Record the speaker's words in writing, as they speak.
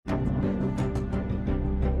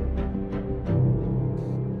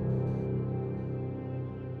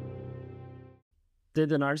Did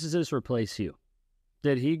the narcissist replace you?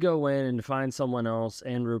 Did he go in and find someone else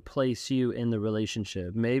and replace you in the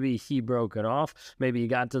relationship? Maybe he broke it off. Maybe he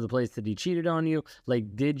got to the place that he cheated on you.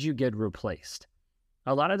 Like, did you get replaced?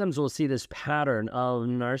 A lot of times we'll see this pattern of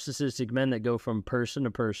narcissistic men that go from person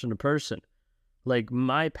to person to person. Like,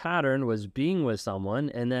 my pattern was being with someone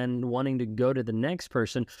and then wanting to go to the next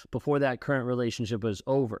person before that current relationship was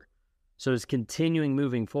over. So it's continuing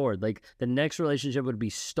moving forward. Like, the next relationship would be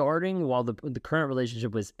starting while the current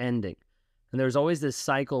relationship was ending. And there was always this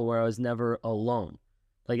cycle where I was never alone.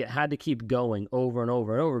 Like, it had to keep going over and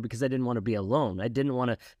over and over because I didn't want to be alone. I didn't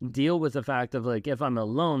want to deal with the fact of, like, if I'm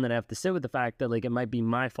alone, then I have to sit with the fact that, like, it might be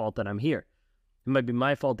my fault that I'm here. It might be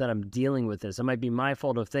my fault that I'm dealing with this. It might be my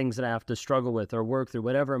fault of things that I have to struggle with or work through,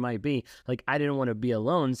 whatever it might be. Like, I didn't want to be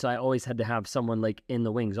alone, so I always had to have someone, like, in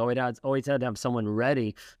the wings. Always had to have someone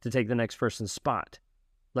ready to take the next person's spot,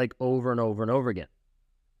 like, over and over and over again.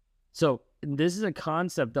 So this is a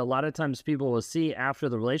concept that a lot of times people will see after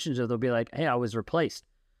the relationship. They'll be like, hey, I was replaced.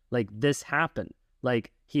 Like, this happened.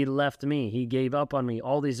 Like, he left me. He gave up on me,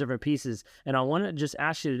 all these different pieces. And I want to just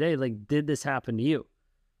ask you today, like, did this happen to you?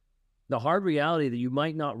 The hard reality that you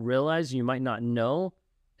might not realize, you might not know,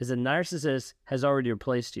 is a narcissist has already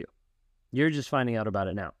replaced you. You're just finding out about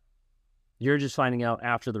it now. You're just finding out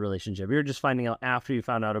after the relationship. You're just finding out after you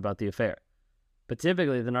found out about the affair. But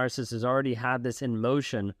typically, the narcissist has already had this in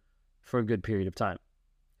motion for a good period of time.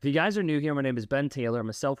 If you guys are new here, my name is Ben Taylor. I'm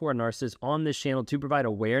a self-aware narcissist on this channel to provide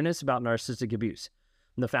awareness about narcissistic abuse.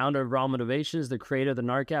 I'm the founder of Raw Motivations, the creator of the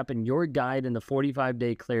NARC app, and your guide in the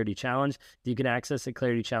 45-day Clarity Challenge that you can access at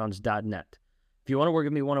claritychallenge.net. If you want to work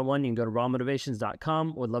with me one-on-one, you can go to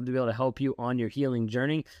rawmotivations.com. Would love to be able to help you on your healing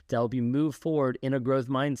journey to help you move forward in a growth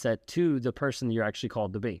mindset to the person that you're actually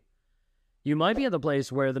called to be. You might be at the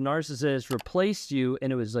place where the narcissist replaced you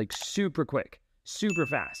and it was like super quick, super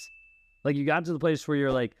fast. Like, you got to the place where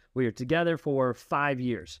you're like, we are together for 5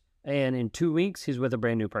 years, and in 2 weeks, he's with a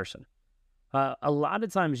brand new person. A lot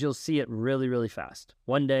of times you'll see it really, really fast.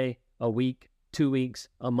 1 day, a week, 2 weeks,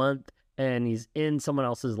 a month, and he's in someone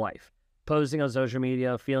else's life. Posting on social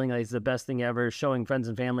media, feeling like it's the best thing ever, showing friends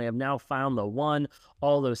and family, I've now found the one,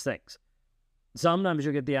 all those things. Sometimes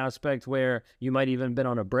you'll get the aspect where you might even been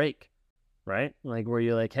on a break, right? Like, where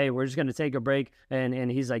you're like, hey, we're just going to take a break.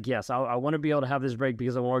 And he's like, yes, I want to be able to have this break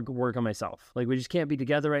because I want to work on myself. Like, we just can't be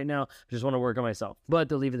together right now. I just want to work on myself. But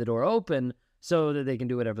they're leaving the door open so that they can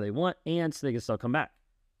do whatever they want and so they can still come back.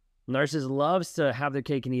 Narcissist loves to have their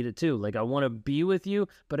cake and eat it too. Like, I want to be with you,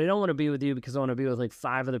 but I don't want to be with you because I want to be with like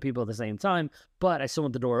 5 other people at the same time, but I still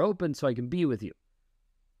want the door open so I can be with you.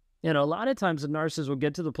 And a lot of times the narcissist will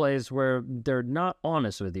get to the place where they're not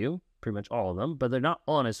honest with you, pretty much all of them, but they're not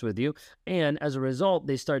honest with you. And as a result,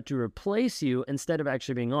 they start to replace you instead of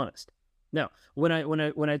actually being honest. Now, when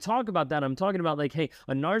I talk about that, I'm talking about like, hey,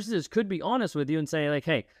 a narcissist could be honest with you and say like,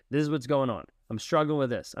 hey, this is what's going on. I'm struggling with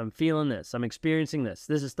this. I'm feeling this. I'm experiencing this.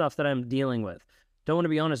 This is stuff that I'm dealing with. Don't want to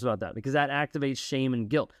be honest about that because that activates shame and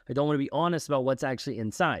guilt. I don't want to be honest about what's actually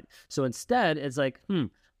inside. So instead, it's like,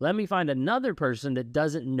 let me find another person that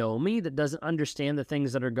doesn't know me, that doesn't understand the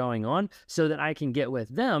things that are going on so that I can get with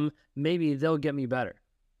them. Maybe they'll get me better.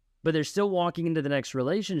 But they're still walking into the next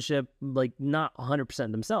relationship like not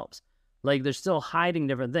 100% themselves. Like, they're still hiding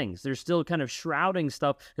different things. They're still kind of shrouding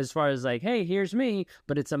stuff as far as like, hey, here's me,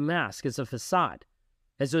 but it's a mask. It's a facade.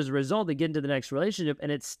 And so as a result, they get into the next relationship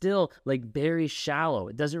and it's still like very shallow.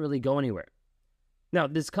 It doesn't really go anywhere. Now,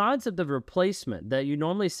 this concept of replacement that you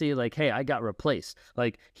normally see like, hey, I got replaced.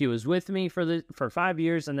 Like, he was with me for 5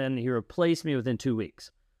 years and then he replaced me within 2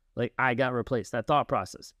 weeks. Like, I got replaced, that thought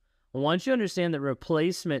process. Once you understand that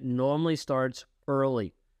replacement normally starts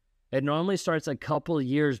early, it normally starts a couple of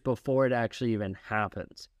years before it actually even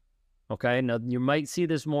happens. Okay, now you might see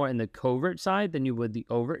this more in the covert side than you would the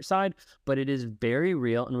overt side, but it is very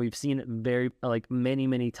real, and we've seen it very like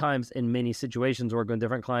many times in many situations working with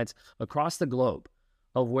different clients across the globe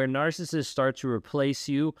of where narcissists start to replace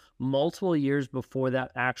you multiple years before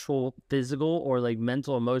that actual physical or like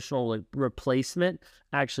mental, emotional like replacement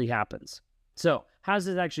actually happens. So how does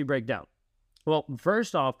this actually break down? Well,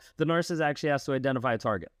 first off, the narcissist actually has to identify a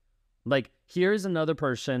target. Like, here's another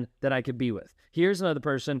person that I could be with. Here's another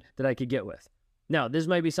person that I could get with. Now, this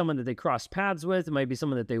might be someone that they cross paths with. It might be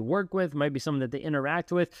someone that they work with. It might be someone that they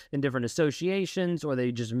interact with in different associations, or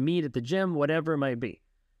they just meet at the gym, whatever it might be.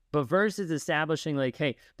 But versus establishing like,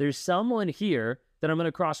 hey, there's someone here that I'm going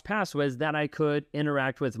to cross paths with that I could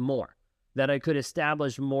interact with more, that I could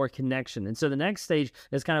establish more connection. And so the next stage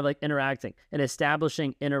is kind of like interacting and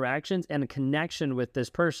establishing interactions and a connection with this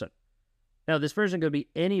person. Now, this person could be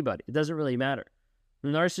anybody. It doesn't really matter. The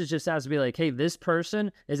narcissist just has to be like, hey, this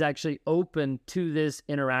person is actually open to this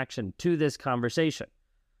interaction, to this conversation.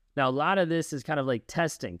 Now, a lot of this is kind of like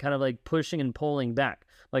testing, kind of like pushing and pulling back.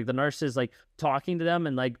 Like the narcissist, like talking to them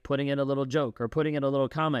and like putting in a little joke or putting in a little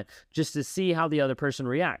comment just to see how the other person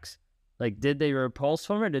reacts. Like, did they repulse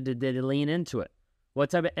from it or did they lean into it? What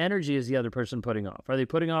type of energy is the other person putting off? Are they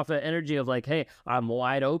putting off an energy of like, hey, I'm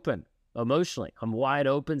wide open emotionally, I'm wide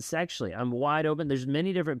open sexually, I'm wide open. There's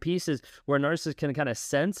many different pieces where narcissists can kind of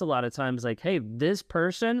sense a lot of times like, hey, this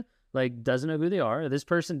person like doesn't know who they are, or this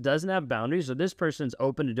person doesn't have boundaries, or this person's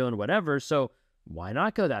open to doing whatever, so why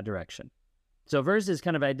not go that direction? So first is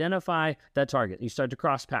kind of identify that target. You start to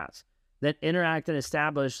cross paths, then interact and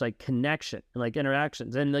establish like connection and like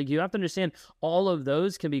interactions. And like you have to understand all of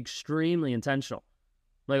those can be extremely intentional.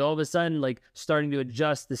 Like all of a sudden, like starting to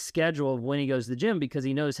adjust the schedule of when he goes to the gym because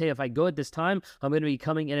he knows, hey, if I go at this time, I'm going to be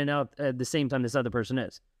coming in and out at the same time this other person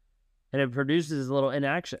is. And it produces a little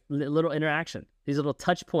interaction, these little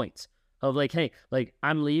touch points of like, hey, like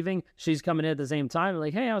I'm leaving, she's coming in at the same time.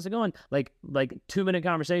 Like, hey, how's it going? Like 2-minute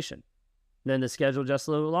conversation. Then the schedule just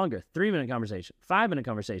a little longer, 3-minute conversation, 5-minute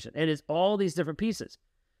conversation. And it's all these different pieces.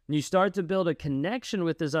 And you start to build a connection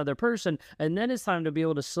with this other person, and then it's time to be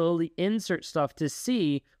able to slowly insert stuff to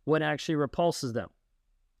see what actually repulses them.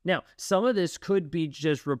 Now, some of this could be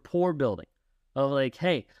just rapport building of like,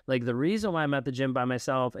 hey, like the reason why I'm at the gym by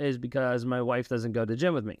myself is because my wife doesn't go to the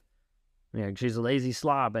gym with me. You know, she's a lazy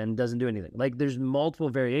slob and doesn't do anything. Like there's multiple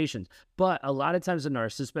variations, but a lot of times a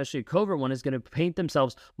narcissist, especially a covert one, is going to paint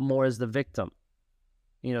themselves more as the victim.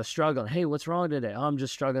 You know, struggling. Hey, what's wrong today? Oh, I'm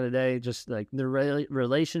just struggling today. Just like the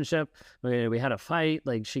relationship. We had a fight.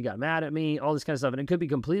 Like she got mad at me, all this kind of stuff. And it could be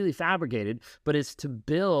completely fabricated, but it's to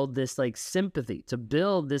build this like sympathy, to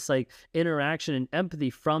build this like interaction and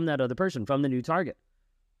empathy from that other person, from the new target.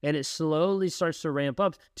 And it slowly starts to ramp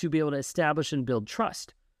up to be able to establish and build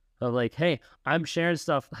trust. Of like, hey, I'm sharing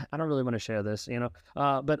stuff. I don't really want to share this, you know,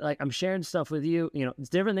 but like I'm sharing stuff with you, you know, it's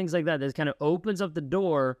different things like that. That kind of opens up the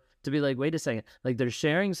door to be like, wait a second, like they're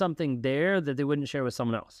sharing something there that they wouldn't share with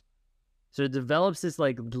someone else. So it develops this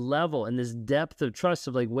like level and this depth of trust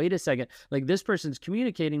of like, wait a second, like this person's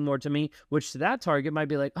communicating more to me, which to that target might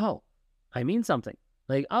be like, oh, I mean something.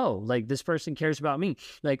 Like, oh, like this person cares about me.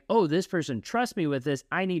 Like, oh, this person trusts me with this.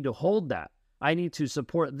 I need to hold that. I need to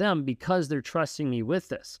support them because they're trusting me with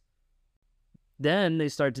this. Then they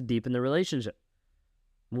start to deepen the relationship.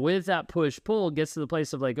 With that push-pull, gets to the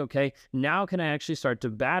place of like, okay, now can I actually start to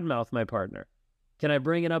badmouth my partner? Can I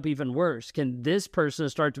bring it up even worse? Can this person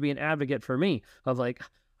start to be an advocate for me? Of like, I'm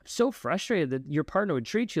so frustrated that your partner would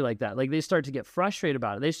treat you like that. Like they start to get frustrated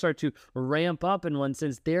about it. They start to ramp up, in one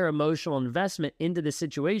sense, their emotional investment into the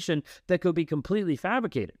situation that could be completely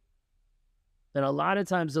fabricated. And a lot of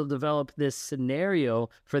times they'll develop this scenario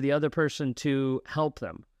for the other person to help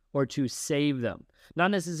them or to save them.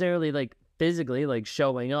 Not necessarily like physically, like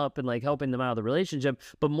showing up and like helping them out of the relationship,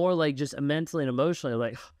 but more like just mentally and emotionally,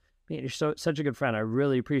 like, man, you're such a good friend. I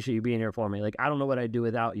really appreciate you being here for me. Like, I don't know what I'd do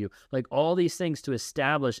without you. Like all these things to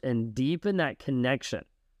establish and deepen that connection.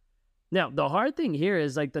 Now, the hard thing here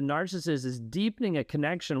is like the narcissist is deepening a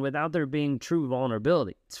connection without there being true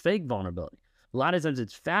vulnerability. It's fake vulnerability. A lot of times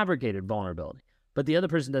it's fabricated vulnerability, but the other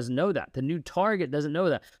person doesn't know that. The new target doesn't know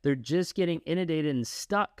that. They're just getting inundated and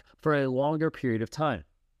stuck for a longer period of time.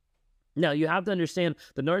 Now, you have to understand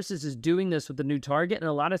the narcissist is doing this with the new target, and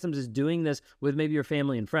a lot of times is doing this with maybe your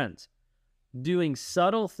family and friends. Doing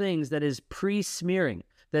subtle things that is pre-smearing,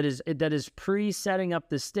 that is pre-setting up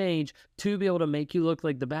the stage to be able to make you look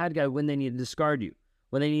like the bad guy when they need to discard you,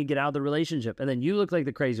 when they need to get out of the relationship. And then you look like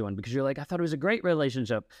the crazy one because you're like, I thought it was a great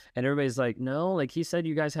relationship. And everybody's like, no, like he said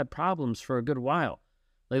you guys had problems for a good while.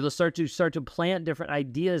 Like they'll start to plant different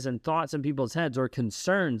ideas and thoughts in people's heads or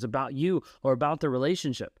concerns about you or about the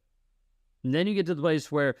relationship. And then you get to the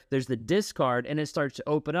place where there's the discard and it starts to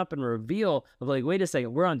open up and reveal of like, wait a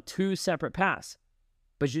second, we're on 2 separate paths,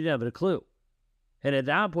 but you didn't have a clue. And at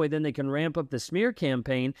that point, then they can ramp up the smear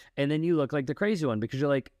campaign and then you look like the crazy one because you're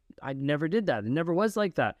like, I never did that. It never was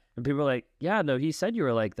like that. And people are like, yeah, no, he said you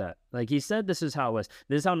were like that. Like he said, this is how it was.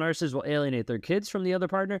 This is how narcissists will alienate their kids from the other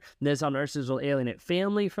partner. This is how narcissists will alienate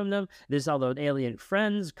family from them. This is how they'll alienate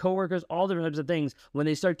friends, coworkers, all different types of things when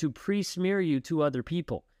they start to pre-smear you to other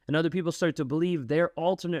people. And other people start to believe their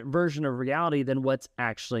alternate version of reality than what's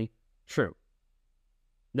actually true.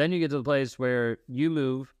 Then you get to the place where you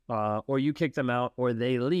move or you kick them out or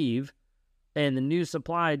they leave and the new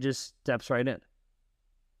supply just steps right in.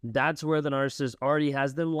 That's where the narcissist already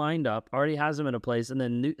has them lined up, already has them in a place, and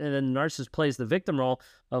then the narcissist plays the victim role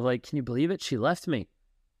of like, can you believe it? She left me.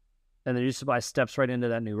 And the new supply steps right into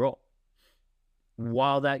that new role.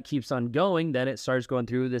 While that keeps on going, then it starts going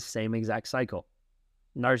through the same exact cycle.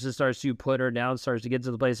 Narcissist starts to put her down, starts to get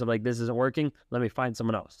to the place of like, this isn't working. Let me find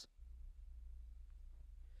someone else.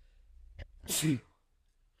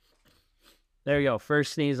 There you go.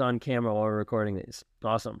 First sneeze on camera while we're recording these.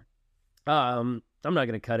 Awesome. I'm not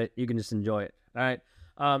going to cut it. You can just enjoy it. All right.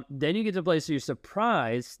 Then you get to a place where you're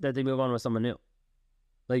surprised that they move on with someone new.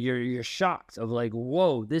 Like you're shocked of like,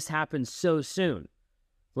 whoa, this happened so soon.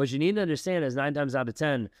 What you need to understand is 9 times out of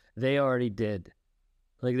 10, they already did.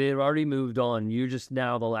 Like they'd already moved on. You're just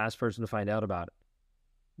now the last person to find out about it.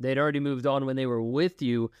 They'd already moved on when they were with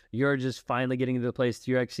you. You're just finally getting to the place that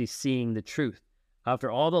you're actually seeing the truth. After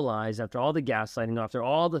all the lies, after all the gaslighting, after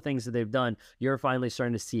all the things that they've done, you're finally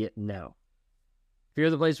starting to see it now. If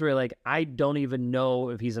you're the place where you're like, I don't even know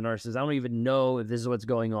if he's a narcissist. I don't even know if this is what's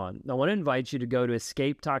going on. I want to invite you to go to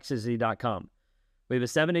escapetoxicity.com. We have a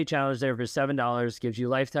 7-day challenge there for $7. Gives you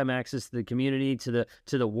lifetime access to the community, to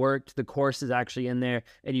the work, to the courses actually in there.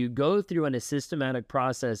 And you go through in a systematic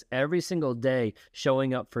process every single day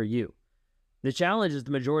showing up for you. The challenge is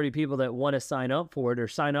the majority of people that want to sign up for it or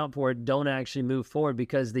sign up for it don't actually move forward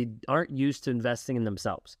because they aren't used to investing in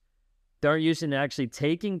themselves. They aren't used to actually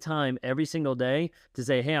taking time every single day to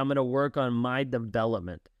say, hey, I'm going to work on my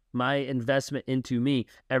development, my investment into me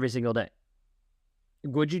every single day.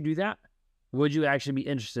 Would you do that? Would you actually be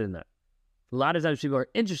interested in that? A lot of times people are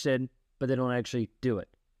interested, but they don't actually do it.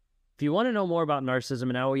 If you want to know more about narcissism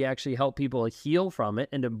and how we actually help people heal from it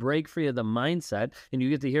and to break free of the mindset, and you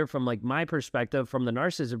get to hear from like my perspective, from the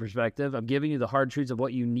narcissism perspective, of giving you the hard truths of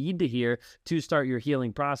what you need to hear to start your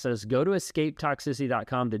healing process, go to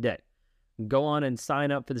escapetoxicity.com today. Go on and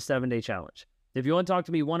sign up for the 7-day challenge. If you want to talk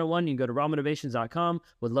to me one-on-one, you can go to rawmotivations.com.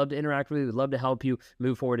 Would love to interact with you. Would love to help you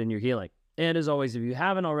move forward in your healing. And as always, if you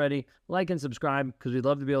haven't already, like and subscribe because we'd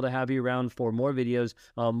love to be able to have you around for more videos,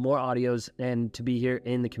 more audios, and to be here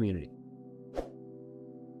in the community.